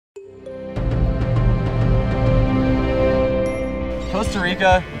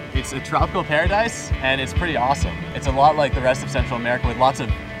Rica, it's a tropical paradise and it's pretty awesome. It's a lot like the rest of Central America with lots of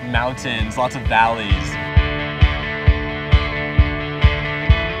mountains, lots of valleys.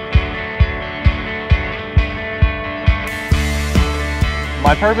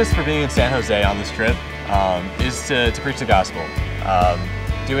 My purpose for being in San Jose on this trip is to preach the gospel.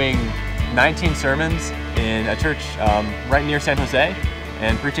 Doing 19 sermons in a church right near San Jose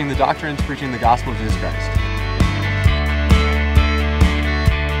and preaching the doctrines, preaching the gospel of Jesus Christ.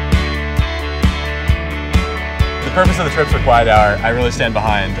 The purpose of the trips for Quiet Hour, I really stand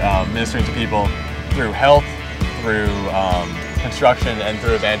behind ministering to people through health, through construction, and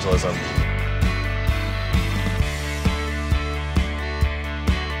through evangelism.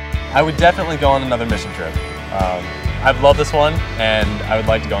 I would definitely go on another mission trip. I've loved this one, and I would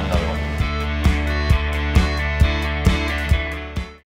like to go on another one.